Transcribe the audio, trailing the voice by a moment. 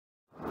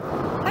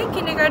Hi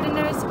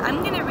kindergarteners,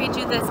 I'm going to read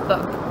you this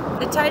book.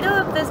 The title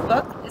of this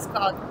book is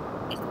called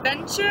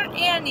Adventure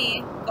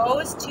Annie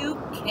Goes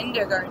to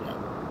Kindergarten.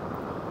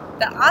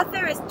 The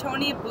author is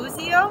Tony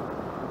Buzio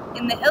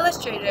and the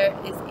illustrator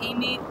is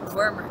Amy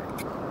Wormer.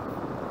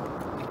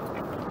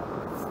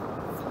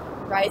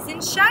 Rise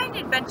and shine,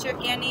 Adventure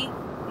Annie,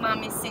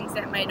 Mommy sings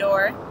at my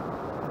door.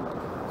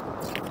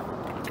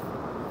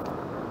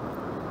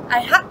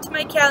 I hop to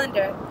my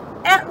calendar.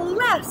 At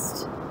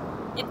last!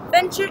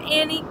 Adventure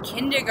Annie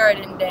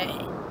Kindergarten Day.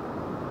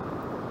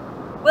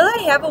 Will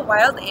I have a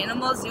wild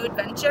animal zoo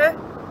adventure?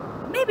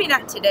 Maybe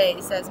not today,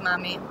 says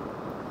Mommy.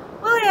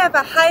 Will I have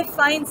a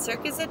high-flying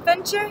circus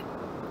adventure?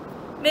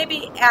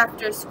 Maybe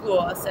after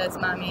school, says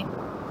Mommy.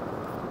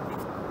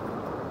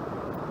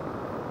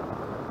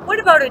 What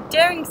about a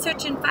daring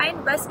search and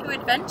find rescue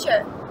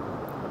adventure?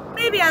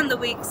 Maybe on the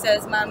week,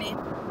 says Mommy.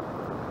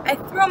 I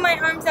throw my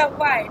arms out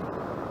wide.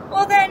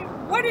 Well then,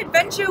 what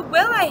adventure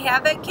will I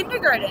have at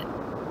kindergarten?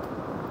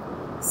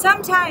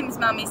 Sometimes,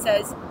 Mommy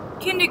says,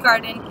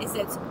 kindergarten is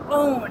its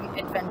own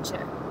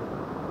adventure.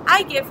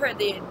 I give her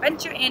the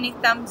Adventure Annie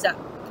thumbs up.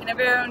 Can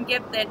everyone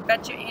give the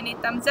Adventure Annie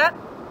thumbs up?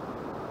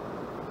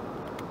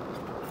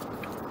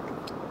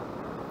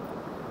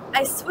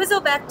 I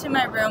swizzle back to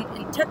my room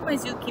and tuck my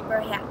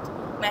zookeeper hat,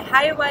 my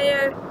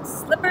high-wire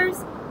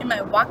slippers, and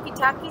my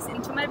walkie-talkies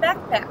into my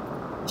backpack,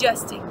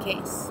 just in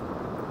case.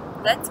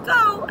 Let's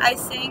go, I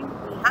sing.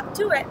 We hop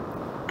to it.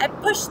 I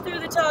push through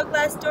the tall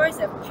glass doors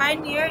of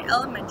Pioneer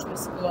Elementary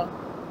School.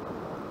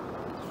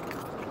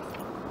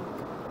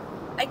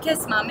 I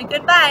kiss Mommy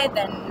goodbye,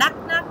 then knock,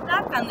 knock,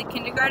 knock on the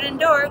kindergarten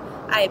door.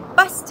 I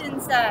bust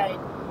inside.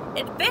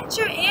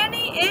 Adventure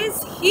Annie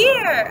is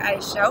here, I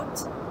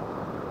shout.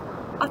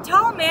 A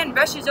tall man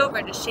rushes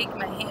over to shake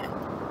my hand.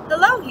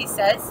 Hello, he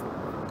says.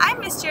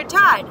 I'm Mr.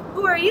 Todd.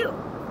 Who are you?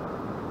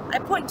 I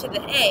point to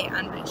the A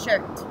on my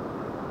shirt.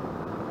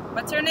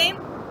 What's her name?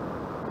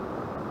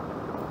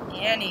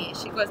 Annie.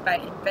 She goes by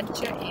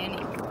Adventure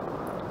Annie.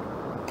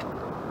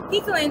 He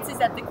glances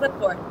at the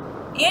clipboard.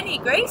 Annie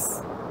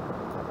Grace?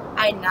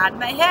 I nod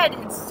my head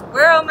and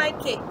swirl my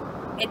cape.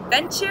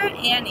 Adventure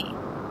Annie.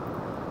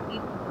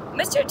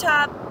 Mr.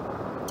 Todd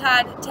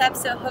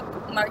taps a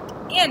hook marked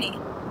Annie,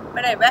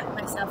 but I wrap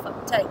myself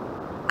up tight.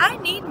 I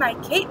need my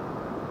cape.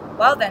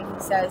 Well then, he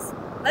says,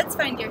 let's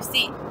find your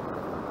seat.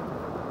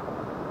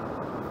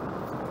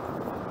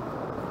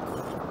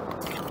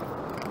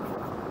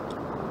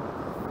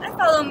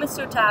 Follow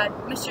Mr.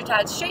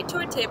 Todd straight to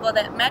a table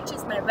that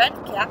matches my red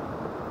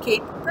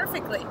cape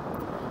perfectly.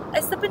 I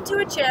slip into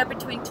a chair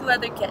between two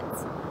other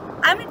kids.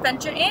 I'm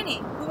Adventure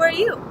Annie. Who are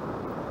you?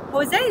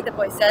 Jose, the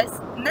boy says,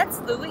 and that's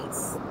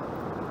Luis.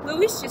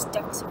 Luis just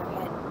ducks her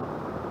head.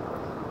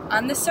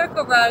 On the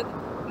circle rug,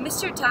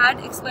 Mr.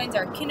 Todd explains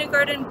our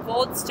kindergarten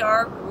Gold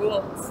Star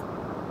rules.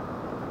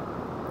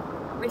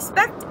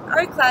 Respect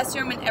our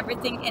classroom and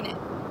everything in it.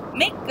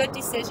 Make good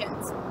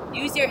decisions.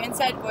 Use your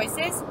inside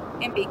voices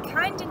and be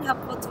kind and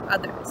helpful to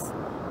others.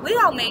 We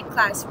all made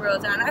class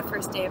rules on our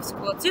first day of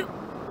school too.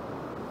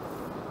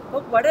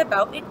 But what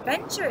about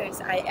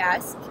adventures, I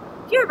ask.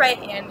 You're right,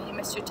 Annie,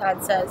 Mr.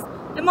 Todd says.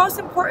 The most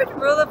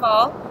important rule of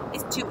all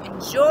is to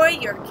enjoy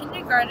your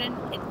kindergarten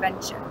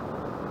adventure.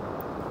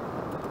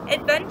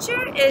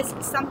 Adventure is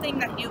something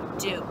that you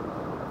do.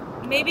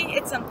 Maybe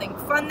it's something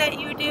fun that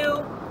you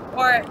do,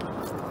 or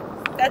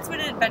that's what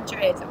an adventure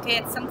is, okay?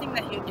 It's something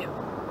that you do.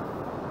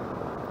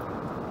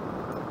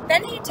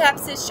 Then he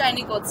taps his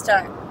shiny gold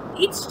star.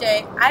 Each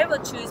day, I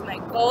will choose my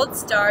gold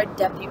star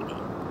deputy.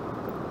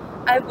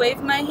 I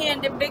wave my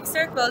hand in big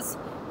circles.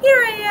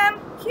 Here I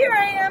am, here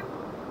I am.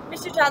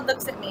 Mr. Todd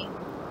looks at me.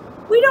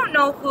 We don't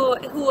know who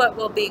it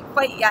will be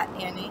quite yet,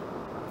 Annie.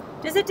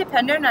 Does it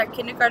depend on our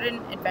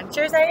kindergarten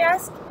adventures, I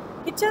ask?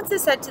 He tilts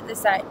his head to the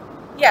side.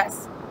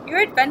 Yes, your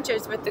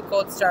adventures with the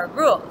gold star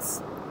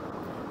rules.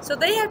 So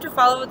they have to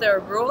follow their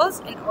rules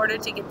in order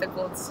to get the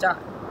gold star.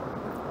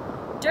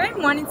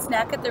 During morning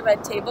snack at the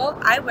red table,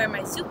 I wear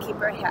my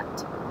zookeeper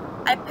hat.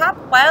 I pop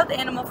wild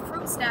animal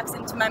fruit snacks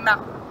into my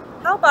mouth.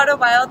 How about a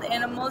wild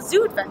animal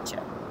zoo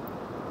adventure?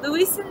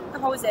 Luis and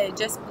Jose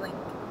just blink.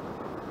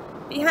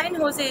 Behind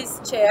Jose's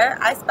chair,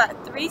 I spot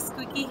 3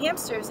 squeaky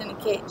hamsters in a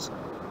cage.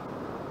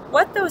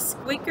 What those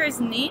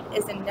squeakers need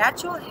is a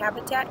natural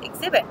habitat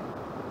exhibit.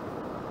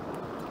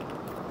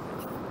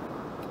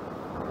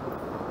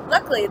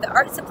 Luckily, the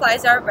art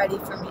supplies are ready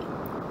for me.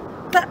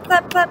 Clap,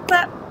 clap, clap,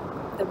 clap.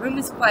 The room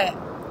is quiet.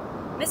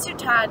 Mr.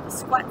 Todd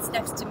squats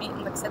next to me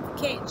and looks at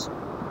the cage.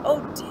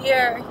 Oh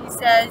dear, he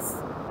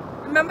says.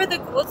 Remember the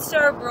gold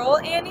star rule,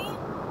 Annie?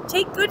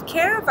 Take good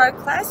care of our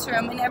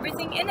classroom and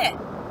everything in it.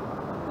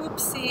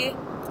 Oopsie.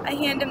 I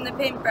hand him the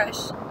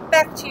paintbrush.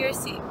 Back to your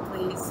seat,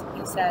 please,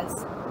 he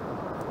says.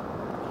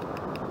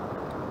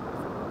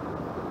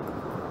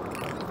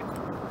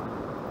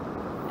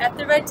 At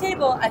the red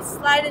table, I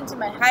slide into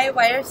my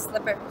high-wire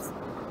slippers.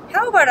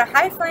 How about a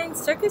high-flying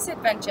circus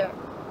adventure?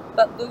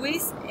 But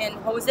Luis and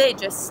Jose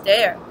just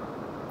stare.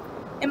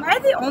 Am I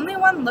the only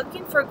one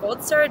looking for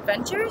Gold Star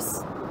adventures?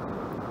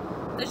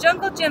 The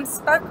jungle gym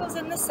sparkles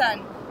in the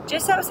sun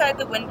just outside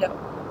the window.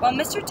 While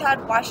Mr.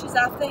 Todd washes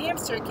off the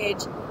hamster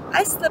cage,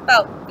 I slip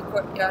out the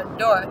courtyard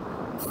door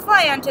and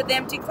fly onto the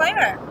empty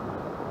climber.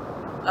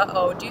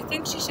 Uh-oh, do you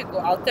think she should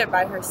go out there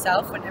by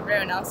herself when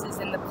everyone else is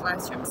in the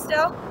classroom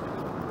still?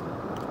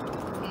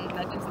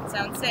 That doesn't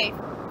sound safe.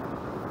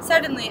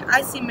 Suddenly,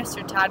 I see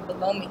Mr. Todd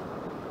below me.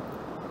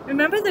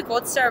 Remember the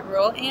Gold Star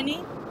rule,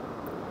 Annie?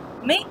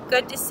 Make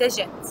good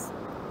decisions.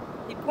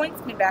 He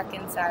points me back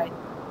inside.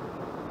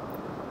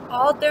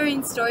 All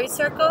during Story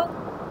Circle,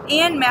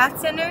 and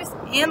Math Centers,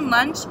 and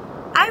lunch,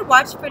 I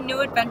watch for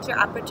new adventure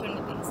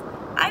opportunities.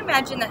 I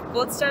imagine that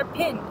Gold Star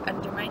pinned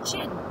under my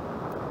chin.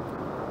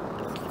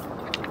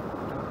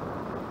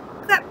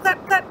 Clap,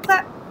 clap, clap,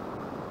 clap.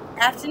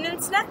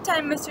 Afternoon snack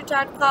time, Mr.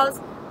 Todd calls.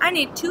 I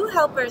need 2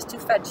 helpers to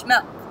fetch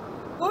milk.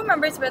 Who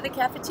remembers where the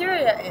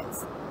cafeteria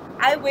is?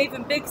 I wave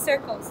in big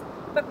circles,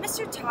 but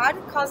Mr.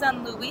 Todd calls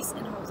on Luis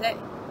and Jose.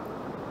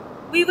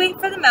 We wait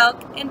for the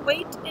milk and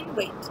wait and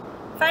wait.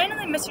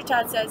 Finally, Mr.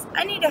 Todd says,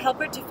 I need a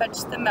helper to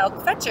fetch the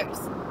milk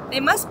fetchers. They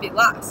must be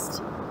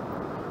lost.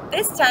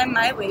 This time,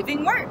 my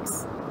waving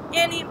works.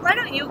 Annie, why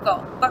don't you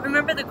go? But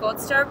remember the Gold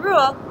Star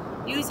rule.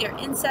 Use your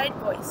inside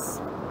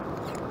voice.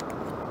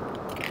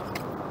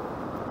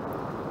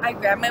 I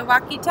grab my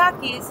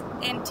walkie-talkies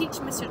and teach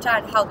Mr.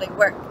 Todd how they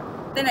work.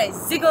 Then I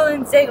ziggle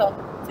and zaggle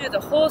through the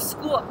whole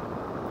school.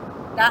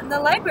 Not in the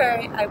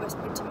library, I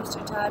whispered to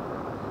Mr. Todd.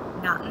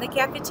 Not in the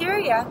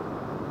cafeteria.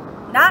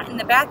 Not in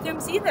the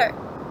bathrooms either.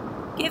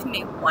 Give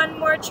me one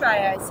more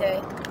try, I say.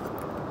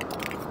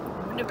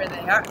 I wonder where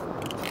they are.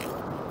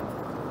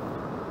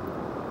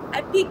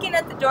 I peek in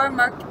at the door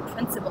marked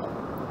Principal.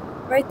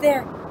 Right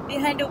there,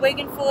 behind a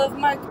wagon full of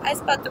Mark, I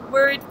spot the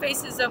worried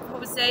faces of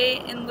Jose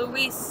and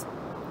Luis.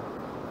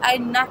 I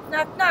knock,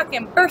 knock, knock,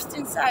 and burst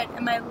inside.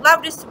 In my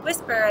loudest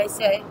whisper, I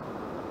say,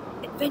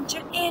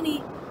 Adventure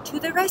Annie, to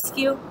the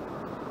rescue.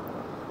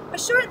 A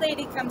short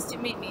lady comes to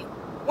meet me.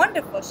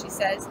 Wonderful, she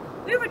says.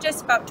 We were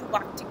just about to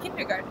walk to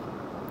kindergarten.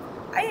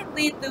 I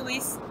lead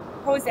Luis,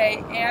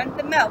 Jose, and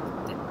the milk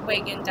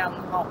wagon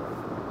down the hall.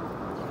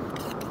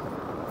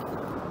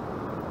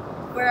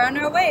 We're on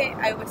our way,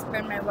 I whisper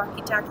in my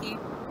walkie-talkie.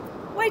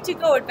 Way to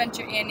go,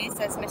 Adventure Annie,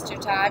 says Mr.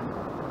 Todd.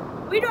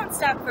 We don't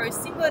stop for a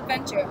single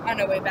adventure on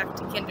our way back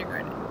to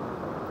kindergarten.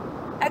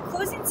 At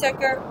closing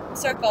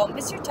circle,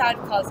 Mr. Todd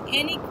calls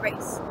Annie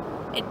Grace.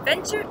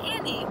 Adventure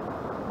Annie,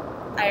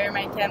 I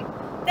remind him.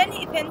 Then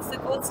he pins the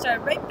Gold Star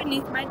right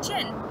beneath my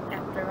chin,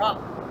 after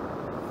all.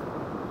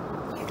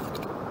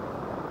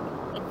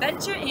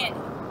 Adventure Annie,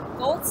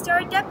 Gold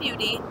Star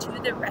Deputy to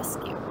the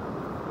rescue.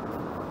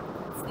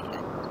 That's the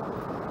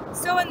end.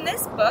 So in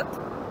this book,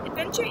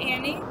 Adventure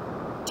Annie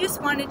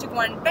just wanted to go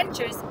on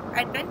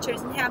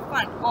adventures and have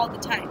fun all the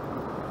time.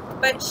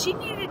 But she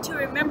needed to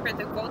remember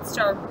the Gold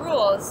Star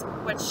rules,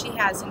 which she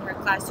has in her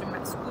classroom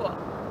at school,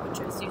 which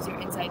was use your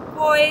inside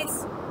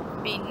voice,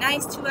 be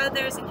nice to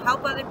others and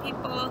help other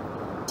people,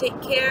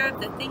 take care of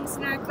the things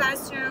in our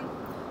classroom.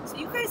 So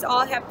you guys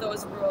all have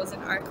those rules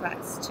in our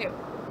class too.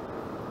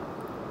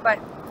 But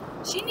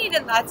she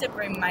needed lots of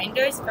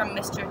reminders from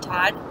Mr.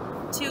 Todd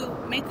to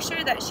make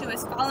sure that she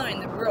was following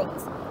the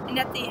rules. And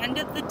at the end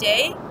of the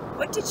day,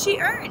 what did she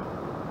earn?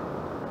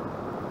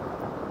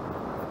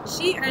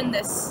 She earned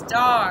the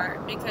star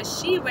because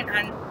she went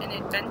on an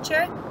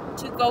adventure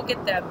to go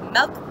get the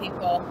milk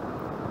people.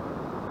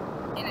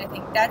 And I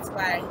think that's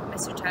why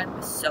Mr. Todd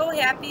was so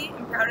happy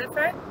and proud of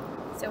her.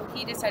 So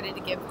he decided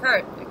to give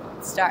her the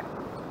gold star.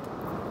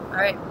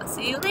 Alright, I'll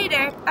see you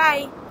later.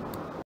 Bye.